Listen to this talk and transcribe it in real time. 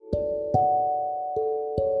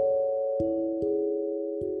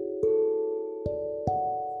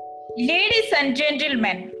Ladies and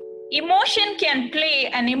gentlemen, emotion can play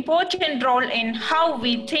an important role in how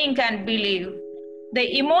we think and believe.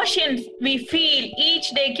 The emotions we feel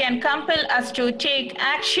each day can compel us to take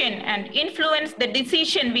action and influence the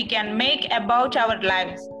decision we can make about our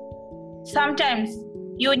lives. Sometimes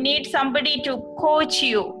you need somebody to coach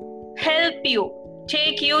you, help you,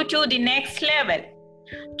 take you to the next level.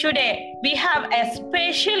 Today, we have a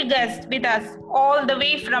special guest with us all the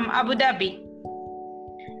way from Abu Dhabi,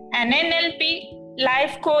 an NLP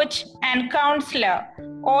life coach and counselor,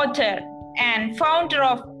 author, and founder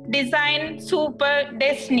of Design Super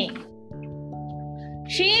Destiny.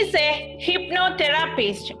 She is a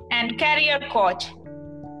hypnotherapist and career coach.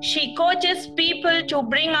 She coaches people to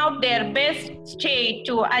bring out their best state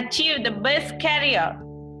to achieve the best career,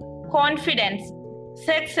 confidence,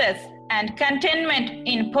 success, and contentment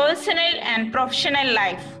in personal and professional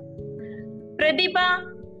life. Pratibha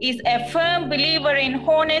is a firm believer in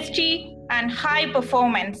honesty and high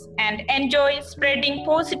performance and enjoys spreading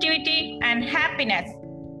positivity and happiness.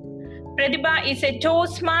 Pratibha is a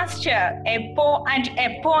Toastmaster, and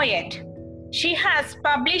a poet. She has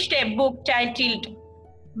published a book titled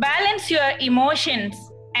Balance Your Emotions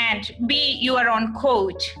and Be Your Own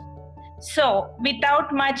Coach. So,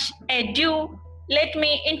 without much ado, let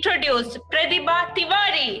me introduce Pratibha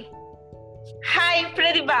Tiwari. Hi,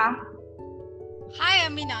 Pratibha. Hi,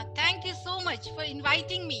 Amina. Thank you so much for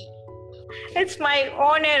inviting me. It's my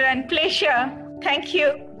honor and pleasure. Thank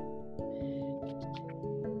you.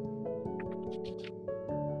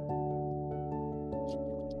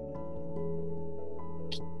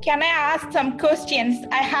 Can I ask some questions?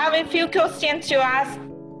 I have a few questions to ask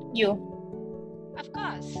you. Of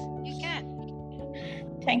course, you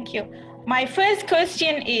can. Thank you. My first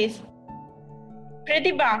question is,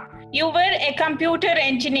 Pratibha, you were a computer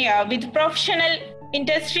engineer with professional,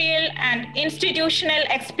 industrial, and institutional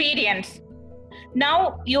experience.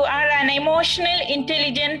 Now you are an emotional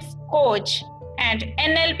intelligence coach and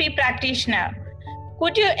NLP practitioner.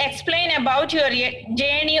 Could you explain about your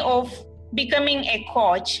journey of becoming a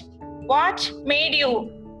coach? What made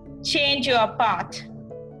you change your path?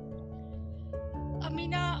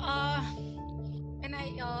 Amina, when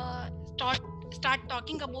I start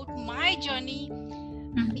talking about my journey,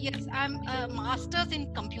 yes, I'm a master's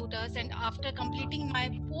in computers, and after completing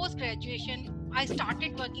my post-graduation, I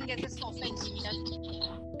started working as a software engineer,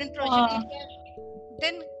 then project leader,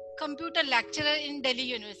 then computer lecturer in Delhi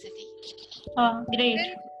University. Great.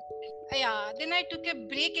 Then I took a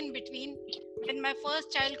break in between when my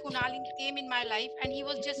first child Kunal came in my life, and he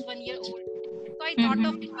was just 1 year old. So I thought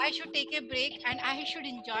of I should take a break and I should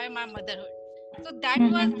enjoy my motherhood. So that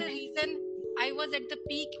was the reason I was at the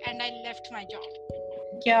peak and I left my job.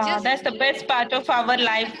 Yeah, that's the best part of our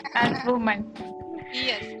life as women.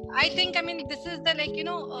 Yes, I think, this is the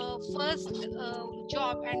first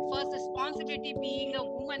job and first responsibility being a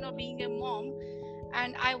woman or being a mom.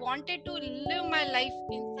 And I wanted to live my life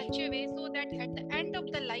in such a way so that at the end of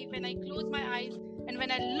the life, when I close my eyes and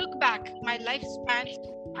when I look back my lifespan,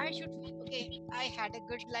 I should feel, okay, I had a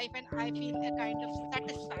good life and I feel a kind of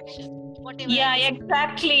satisfaction. Whatever. Yeah,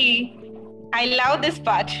 exactly. I love this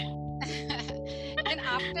part. Then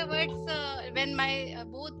afterwards, when my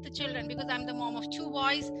both the children, because I'm the mom of 2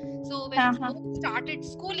 boys, so when both started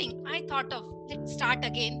schooling, I thought of let's start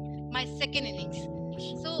again my second innings.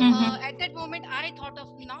 So at that moment, I thought of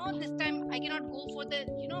now this time I cannot go for the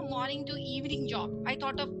morning to evening job. I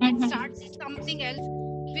thought of let's start something else,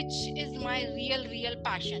 which is my real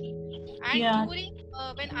passion. And during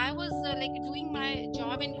when I was doing my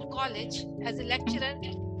job in college as a lecturer,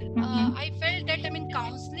 I felt that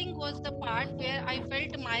counseling was the part where I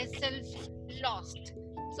felt myself lost.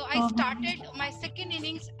 So I started my second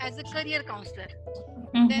innings as a career counselor.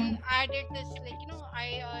 Then I did this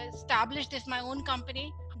I established this my own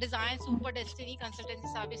company, Design Super Destiny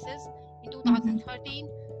Consultancy Services, in 2013.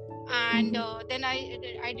 And then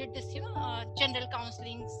I did this general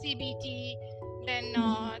counseling, CBT, then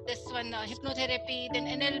this one hypnotherapy, then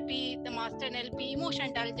NLP, the master NLP, emotional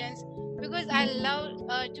intelligence, because I love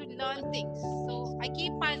to learn things. So I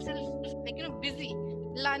keep myself busy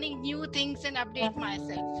learning new things and update myself.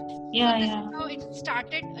 So this is how it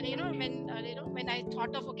started. When I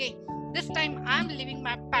thought of okay, this time I'm living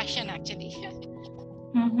my passion actually.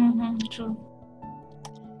 True.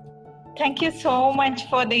 Thank you so much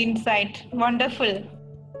for the insight. Wonderful.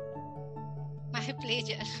 My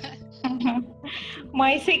pleasure.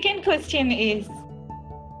 My second question is,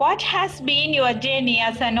 what has been your journey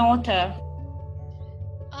as an author?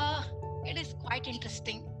 It is quite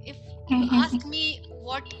interesting. If you ask me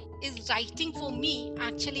what is writing for me,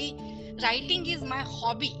 actually, writing is my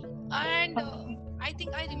hobby. And I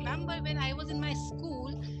think I remember when I was in my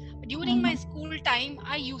school, during my school time,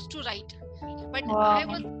 I used to write. But I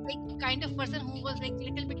was like kind of person who was like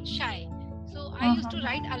little bit shy. So I used to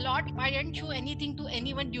write a lot. I didn't show anything to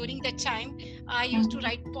anyone during that time. I used to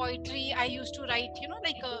write poetry. I used to write,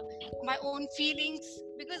 my own feelings,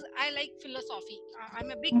 because I like philosophy.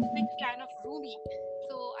 I'm a big fan of Rumi.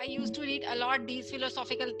 So I used to read a lot these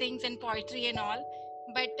philosophical things and poetry and all.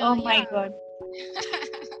 But Oh my God.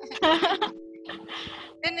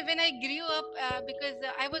 then when I grew up, because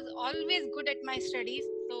I was always good at my studies,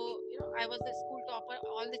 so I was the school topper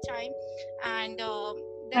all the time. And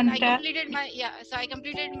then I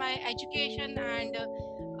completed my education, and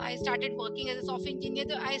I started working as a software engineer.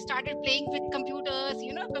 So I started playing with computers,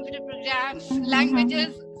 computer programs,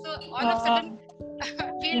 languages. So all of a sudden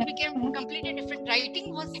field became completely different.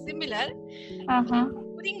 Writing was similar.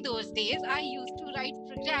 During those days I used to write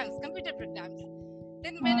programs, computer programs.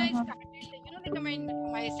 Then when I started,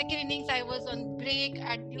 my second innings, I was on break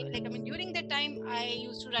during that time I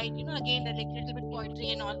used to write, again like little bit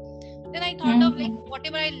poetry and all. Then I thought of like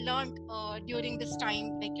whatever I learned during this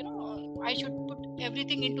time, I should put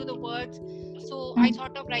everything into the words. So I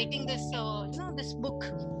thought of writing this this book.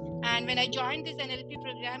 And when I joined this NLP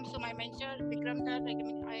program, so my mentor Vikram sir,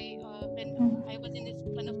 when I was in this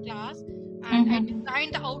kind of class, and I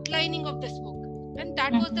designed the outlining of this book, and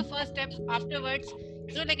that was the first step. Afterwards,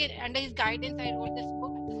 under his guidance, I wrote this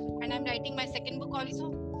book, and I'm writing my second book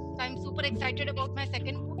also. So I'm super excited about my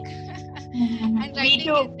second book. And writing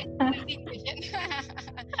is vision.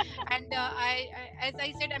 And as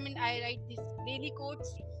I said, I write these daily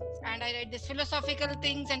quotes, and I write these philosophical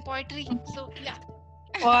things and poetry. So yeah.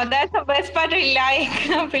 Oh, that's the best part. I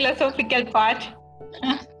like philosophical part.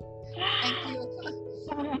 Thank you.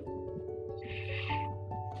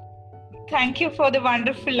 Thank you for the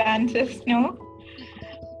wonderful answers.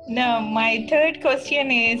 Now, my third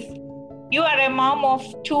question is, you are a mom of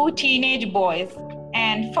 2 teenage boys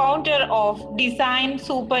and founder of Design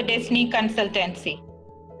Super Destiny Consultancy.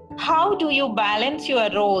 How do you balance your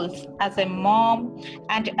roles as a mom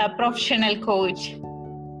and a professional coach?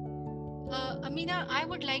 Amina, I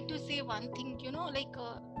would like to say one thing,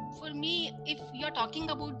 for me, if you're talking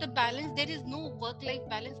about the balance, there is no work-life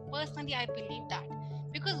balance. Personally, I believe that.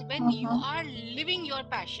 Because when you are living your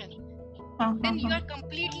passion, then you are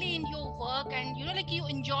completely in your work, and you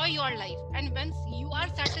enjoy your life. And once you are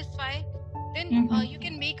satisfied, then you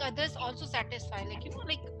can make others also satisfied.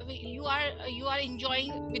 You are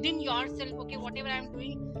enjoying within yourself, okay, whatever I'm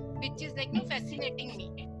doing, which is fascinating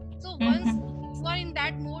me. So once you are in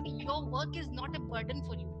that mode, your work is not a burden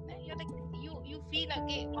for you. You feel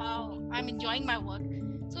okay, wow, I'm enjoying my work.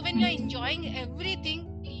 So when you're enjoying everything,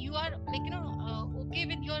 you are okay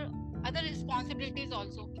with your other responsibilities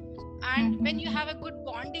also. And when you have a good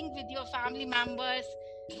bonding with your family members,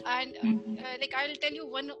 and I'll tell you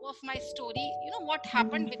one of my story. What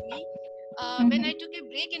happened with me when I took a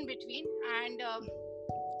break in between, and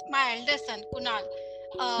my elder son Kunal,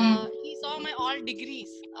 he saw my all degrees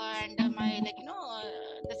and my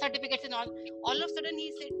the certificates and all. All of a sudden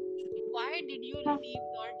he said, why did you leave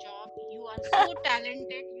your job? You are so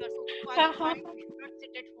talented, you are so qualified, you should not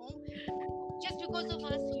sit at home. Just because of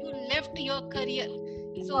us, you left your career.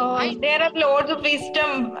 So there are loads of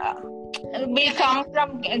wisdom will come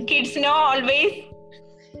from kids, always.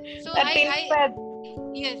 So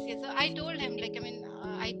yes. So I told him,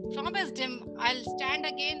 I promised him I'll stand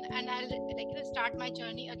again, and I'll start my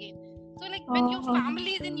journey again. So when your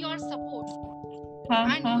family is in your support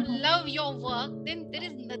and you love your work, then there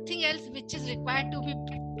is nothing else which is required to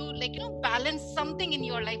balance something in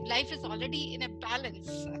your life. Life is already in a balance.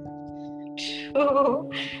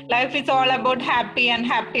 Life is all about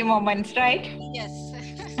happy moments, right? Yes.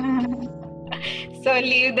 So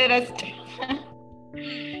leave the rest.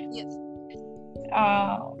 Yes.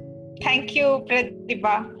 Thank you,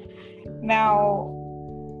 Pratibha. Now,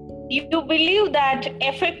 you believe that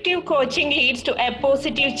effective coaching leads to a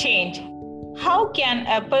positive change. How can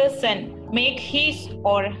a person make his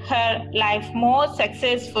or her life more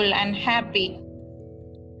successful and happy?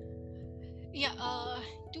 Yeah.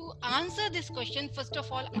 To answer this question, first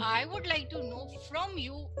of all, I would like to know from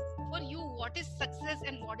you, for you, what is success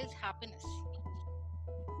and what is happiness?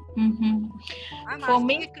 I'm for asking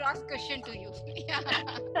me, a cross question to you.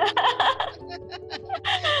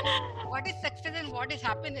 What is success and what is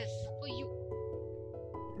happiness for you?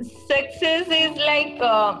 Success is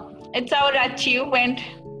it's our achievement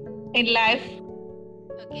in life.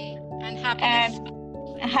 Okay. And happiness?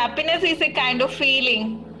 And happiness is a kind of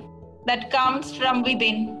feeling that comes from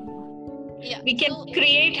within. Yeah. We can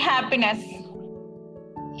create happiness.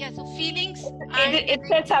 Yeah, so feelings. It's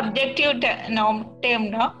a subjective term,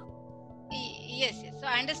 no? Yes. So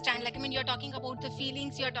I understand. Like, I mean, you're talking about the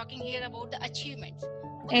feelings, you're talking here about the achievements.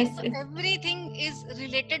 Okay, Yes. so everything is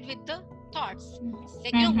related with the thoughts.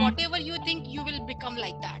 Like, whatever you think, you will become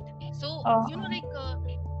like that. So,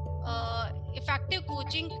 effective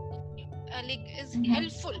coaching is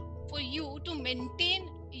helpful for you to maintain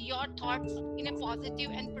your thoughts in a positive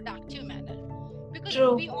and productive manner, because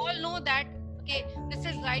we all know that okay, this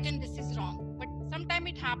is right and this is wrong, but sometimes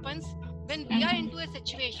it happens when we are into a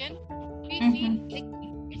situation, we feel like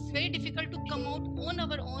it's very difficult to come out on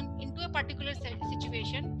our own into a particular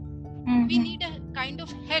situation. We need a kind of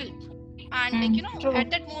help, and at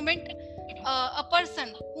that moment a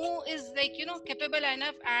person who is capable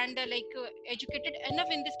enough and educated enough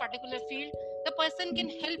in this particular field, the person can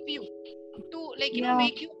help you to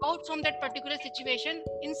make you out from that particular situation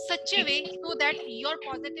in such a way so that your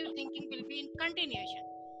positive thinking will be in continuation.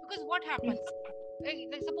 Because what happens,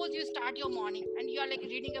 like suppose you start your morning and you are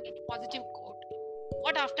reading a positive quote.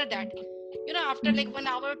 What after that, after 1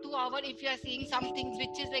 hour 2 hour, if you are seeing some things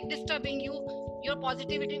which is disturbing you, your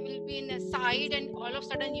positivity will be in a side, and all of a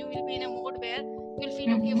sudden you will be in a mode where you will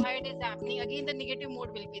feel okay, why it is happening again, the negative mode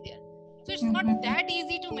will be there. So it's not that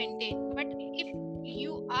easy to maintain, but if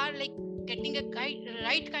you are getting a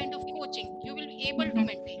right kind of coaching, you will be able to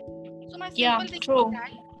maintain. So my simple thing true. is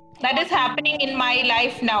That is happening in my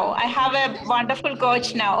life now. I have a wonderful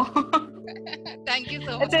coach now. Thank you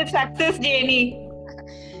so It's much. a success journey.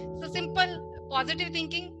 So simple positive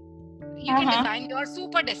thinking, you can design your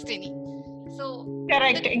super destiny. So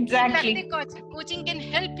correct, exactly. effective coaching can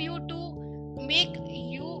help you to make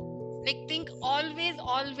you think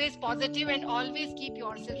always positive and always keep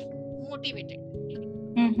yourself motivated.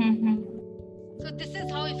 So this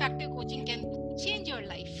is how effective coaching can change your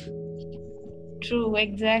life. True,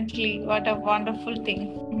 exactly. What a wonderful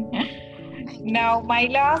thing. Now, my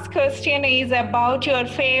last question is about your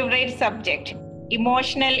favorite subject,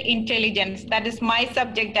 emotional intelligence. That is my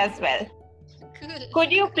subject as well. Cool.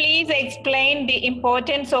 Could you please explain the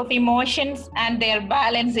importance of emotions and their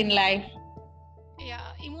balance in life? Yeah,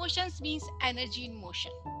 emotions means energy in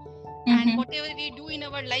motion. And whatever we do in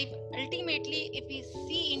our life, ultimately, if we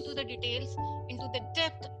see into the details, into the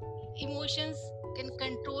depth, emotions can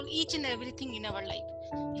control each and everything in our life.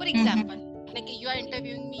 For example, like you are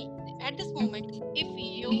interviewing me at this moment, if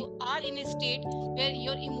you are in a state where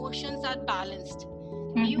your emotions are balanced,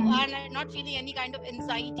 you are not feeling any kind of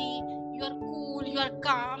anxiety, you are cool, you are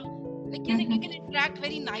calm, you can interact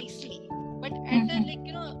very nicely. But at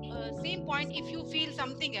the same point, if you feel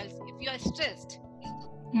something else, if you are stressed,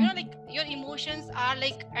 your emotions are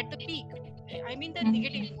at the peak, I mean the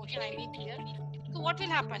negative emotion I mean here. So what will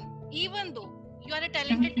happen, even though you are a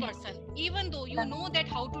talented person, even though you know that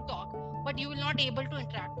how to talk, but you will not able to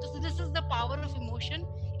interact. So this is the power of emotion.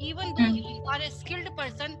 Even though you are a skilled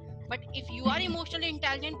person, but if you are emotionally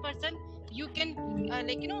intelligent person, you can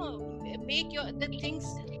make the things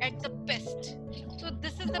at the best. So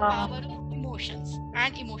this is the power of emotions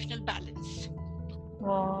and emotional balance.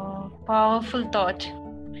 Wow, powerful thought.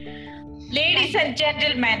 Ladies and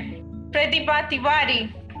gentlemen, Pratibha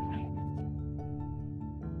Tiwari,